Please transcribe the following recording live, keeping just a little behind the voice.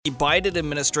The Biden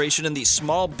administration and the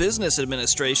Small Business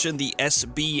Administration, the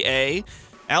SBA.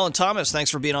 Alan Thomas, thanks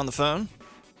for being on the phone.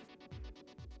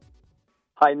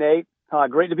 Hi, Nate.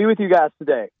 Great to be with you guys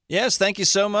today. Yes, thank you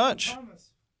so much.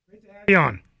 Great to have you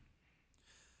on.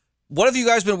 What have you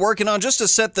guys been working on? Just to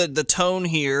set the tone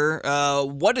here,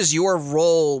 what is your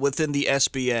role within the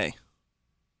SBA?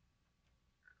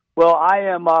 Well, I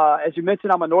am, as you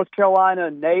mentioned, I'm a North Carolina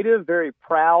native, very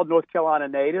proud North Carolina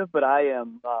native, but I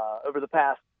am, over the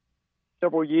past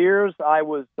several years, I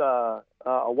was a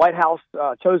White House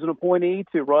chosen appointee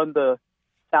to run the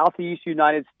Southeast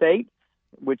United States,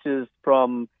 which is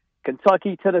from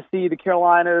Kentucky, Tennessee, the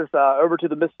Carolinas, over to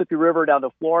the Mississippi River, down to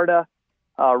Florida,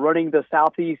 running the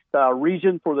Southeast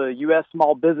region for the U.S.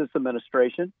 Small Business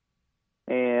Administration.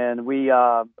 And we,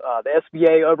 the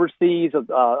SBA oversees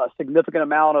a significant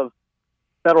amount of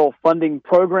federal funding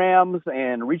programs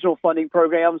and regional funding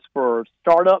programs for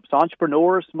startups,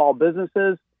 entrepreneurs, small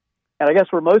businesses. And I guess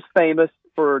we're most famous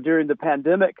for during the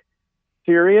pandemic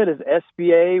period as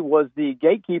SBA was the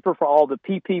gatekeeper for all the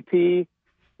PPP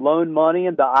loan money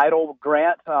and the EIDL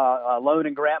grant, loan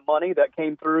and grant money that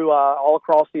came through all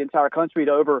across the entire country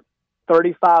to over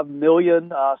 35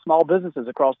 million small businesses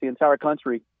across the entire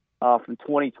country from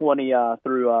 2020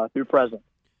 through present.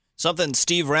 Something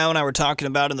Steve Rao and I were talking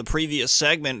about in the previous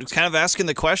segment, kind of asking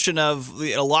the question of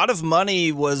a lot of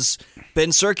money was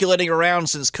been circulating around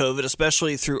since COVID,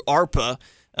 especially through ARPA.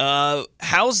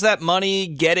 How's that money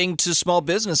getting to small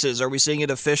businesses? Are we seeing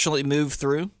it officially move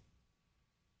through?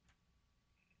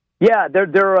 Yeah,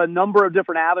 there are a number of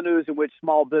different avenues in which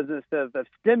small business have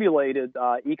stimulated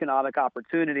economic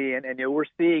opportunity, and we're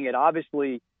seeing it.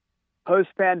 Obviously,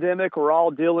 post-pandemic, we're all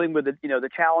dealing with the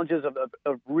challenges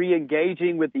of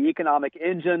re-engaging with the economic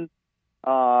engine.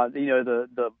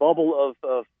 The bubble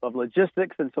of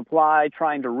logistics and supply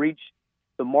trying to reach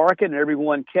the market, and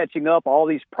everyone catching up. All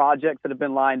these projects that have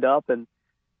been lined up, and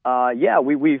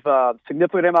we've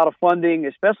significant amount of funding,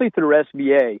 especially through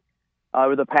SBA.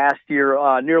 Over the past year,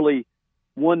 nearly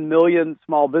 1 million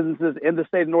small businesses in the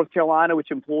state of North Carolina,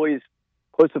 which employs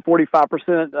close to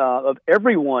 45% of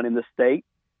everyone in the state.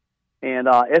 And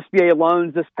SBA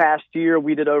loans this past year,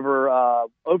 we did over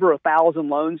 1,000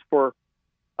 loans for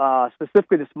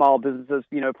specifically the small businesses.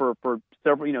 For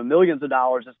several millions of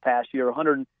dollars this past year.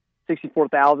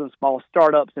 164,000 small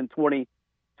startups in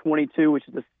 2022, which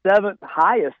is the seventh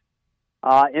highest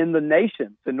in the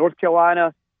nation. So North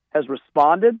Carolina has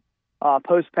responded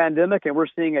post-pandemic, and we're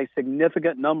seeing a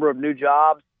significant number of new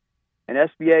jobs. And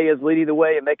SBA is leading the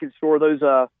way and making sure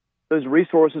those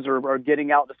resources are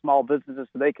getting out to small businesses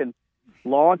so they can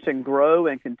launch and grow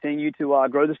and continue to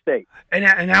grow the state. And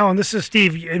Alan, this is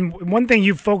Steve. And one thing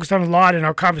you've focused on a lot in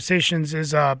our conversations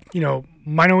is,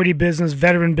 minority business,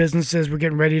 veteran businesses. We're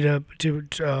getting ready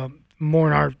to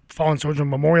mourn our fallen soldier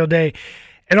Memorial Day.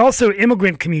 And also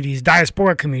immigrant communities,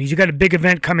 diaspora communities. You got a big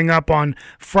event coming up on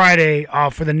Friday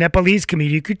for the Nepalese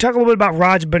community. Could you talk a little bit about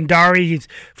Raj Bhandari? He's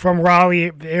from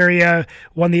Raleigh area,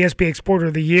 won the SBA Exporter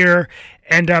of the Year.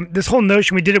 And this whole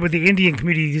notion, we did it with the Indian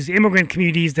community, these immigrant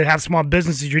communities that have small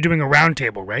businesses. You're doing a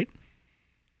roundtable, right?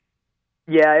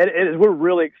 Yeah, it is. We're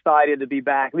really excited to be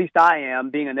back. At least I am,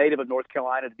 being a native of North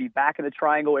Carolina, to be back in the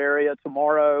Triangle area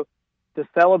tomorrow to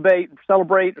celebrate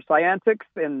Sciencix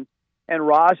and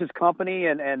Raj's company,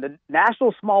 and the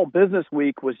National Small Business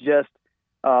Week was just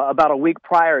about a week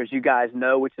prior, as you guys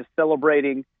know, which is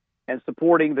celebrating and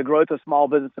supporting the growth of small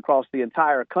business across the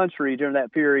entire country during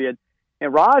that period.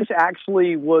 And Raj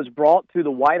actually was brought to the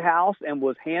White House and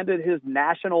was handed his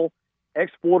National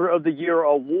Exporter of the Year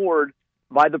award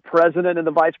by the president and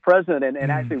the vice president,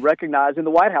 and actually recognized in the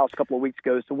White House a couple of weeks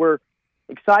ago. So we're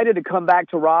excited to come back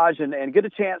to Raj and get a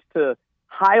chance to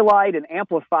highlight and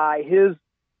amplify his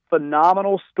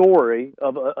phenomenal story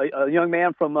of a young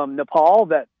man from Nepal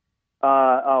that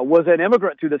was an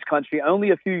immigrant to this country only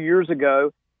a few years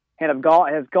ago, and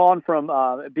has gone from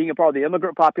being a part of the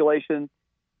immigrant population,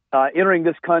 entering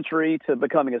this country, to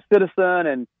becoming a citizen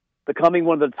and becoming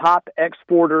one of the top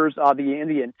exporters in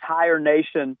the entire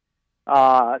nation,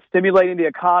 stimulating the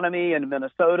economy in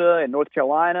Minnesota and North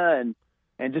Carolina,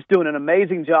 and just doing an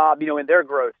amazing job, in their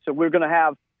growth. So we're going to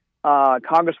have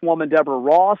Congresswoman Deborah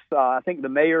Ross, I think the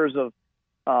mayors of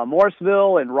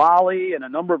Morrisville and Raleigh, and a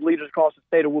number of leaders across the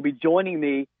state will be joining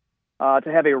me to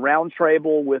have a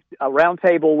roundtable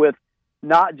with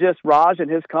not just Raj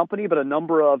and his company, but a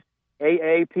number of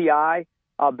AAPI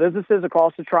businesses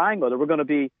across the Triangle that we're going to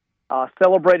be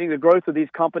celebrating the growth of these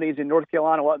companies in North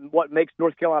Carolina, what makes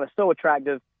North Carolina so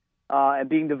attractive, and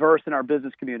being diverse in our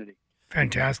business community.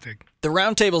 Fantastic. The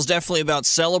roundtable is definitely about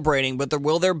celebrating, but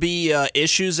will there be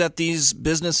issues that these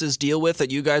businesses deal with that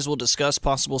you guys will discuss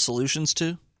possible solutions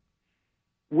to?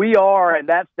 we are, and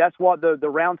that's what the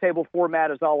roundtable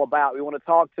format is all about. We want to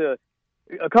talk to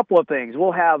a couple of things.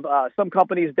 We'll have some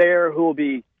companies there who will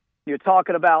be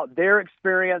talking about their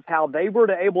experience, how they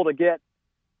were able to get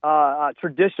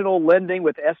traditional lending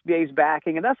with SBA's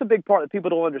backing, and that's a big part that people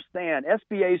don't understand.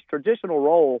 SBA's traditional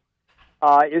role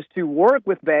is to work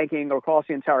with banking across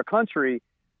the entire country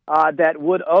that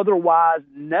would otherwise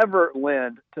never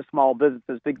lend to small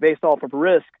businesses based off of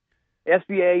risk.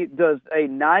 SBA does a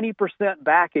 90%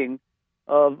 backing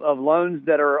of loans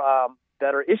that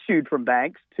are issued from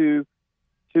banks to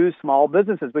small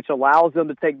businesses, which allows them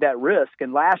to take that risk.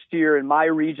 And last year in my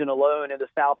region alone in the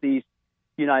Southeast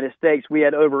United States, we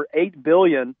had over $8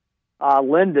 billion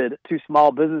lended to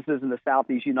small businesses in the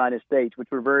Southeast United States, which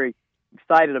we're very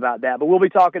excited about that. But we'll be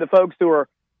talking to folks who are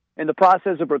in the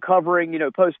process of recovering,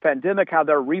 post-pandemic, how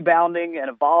they're rebounding and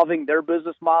evolving their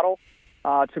business model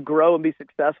to grow and be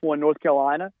successful in North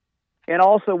Carolina, and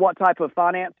also what type of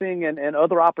financing and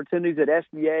other opportunities that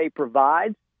SBA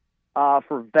provides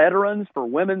for veterans, for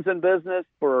women's in business,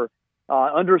 for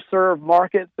underserved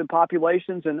markets and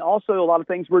populations, and also a lot of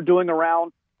things we're doing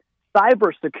around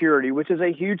cybersecurity, which is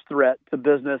a huge threat to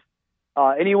business.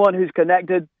 Anyone who's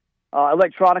connected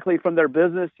electronically from their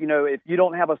business, if you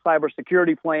don't have a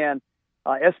cybersecurity plan,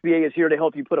 SBA is here to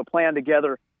help you put a plan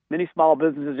together. Many small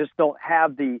businesses just don't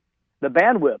have the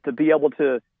bandwidth to be able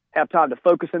to have time to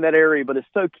focus in that area, but it's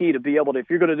so key to be able to, if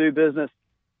you're going to do business,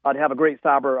 to have a great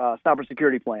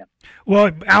cybersecurity plan.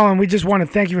 Well, Alan, we just want to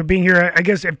thank you for being here. I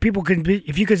guess if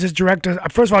you could just direct us,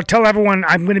 first of all, tell everyone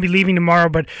I'm going to be leaving tomorrow,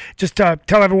 but just tell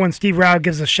everyone Steve Rao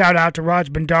gives a shout out to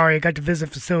Raj Bhandari. I got to visit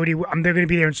the facility. They're going to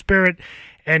be there in spirit.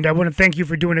 And I want to thank you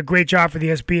for doing a great job for the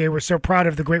SBA. We're so proud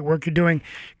of the great work you're doing.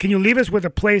 Can you leave us with a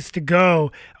place to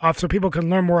go so people can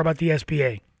learn more about the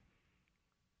SBA?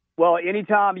 Well,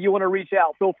 anytime you want to reach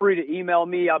out, feel free to email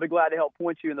me. I'll be glad to help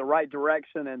point you in the right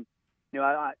direction. And,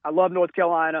 I love North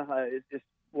Carolina. It's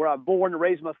where I'm born and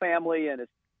raised my family, and it's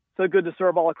so good to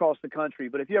serve all across the country.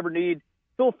 But if you ever need,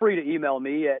 feel free to email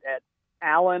me at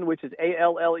Allen, which is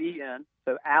ALLEN,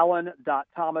 so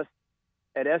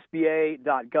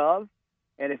allen.thomas@sba.gov.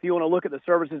 And if you want to look at the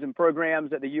services and programs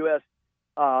that the U.S.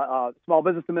 Small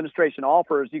Business Administration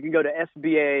offers, you can go to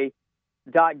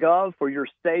SBA.gov for your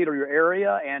state or your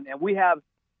area. And we have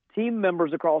team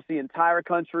members across the entire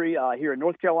country here in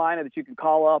North Carolina that you can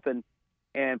call up and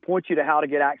point you to how to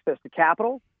get access to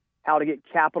capital, how to get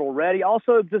capital ready.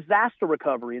 Also, disaster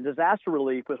recovery and disaster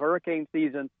relief with hurricane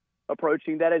season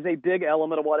approaching. That is a big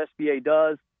element of what SBA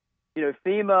does.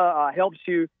 FEMA helps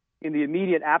you in the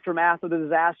immediate aftermath of the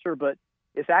disaster, but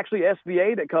it's actually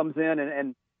SBA that comes in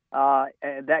and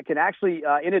that can actually,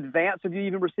 in advance of you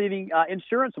even receiving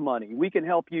insurance money, we can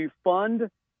help you fund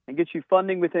and get you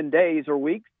funding within days or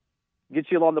weeks,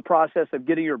 get you along the process of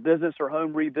getting your business or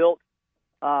home rebuilt.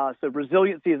 So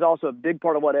resiliency is also a big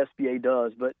part of what SBA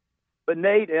does. But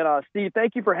Nate and Steve,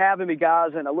 thank you for having me,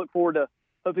 guys, and I look forward to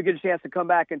hopefully get a chance to come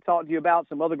back and talk to you about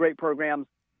some other great programs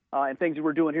and things that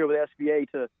we're doing here with SBA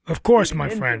to, of course, my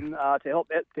friend, to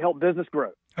help business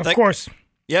grow. Of course.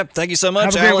 Yep, thank you so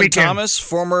much, Alan Thomas,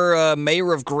 former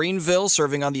mayor of Greenville,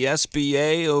 serving on the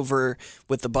SBA over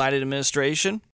with the Biden administration.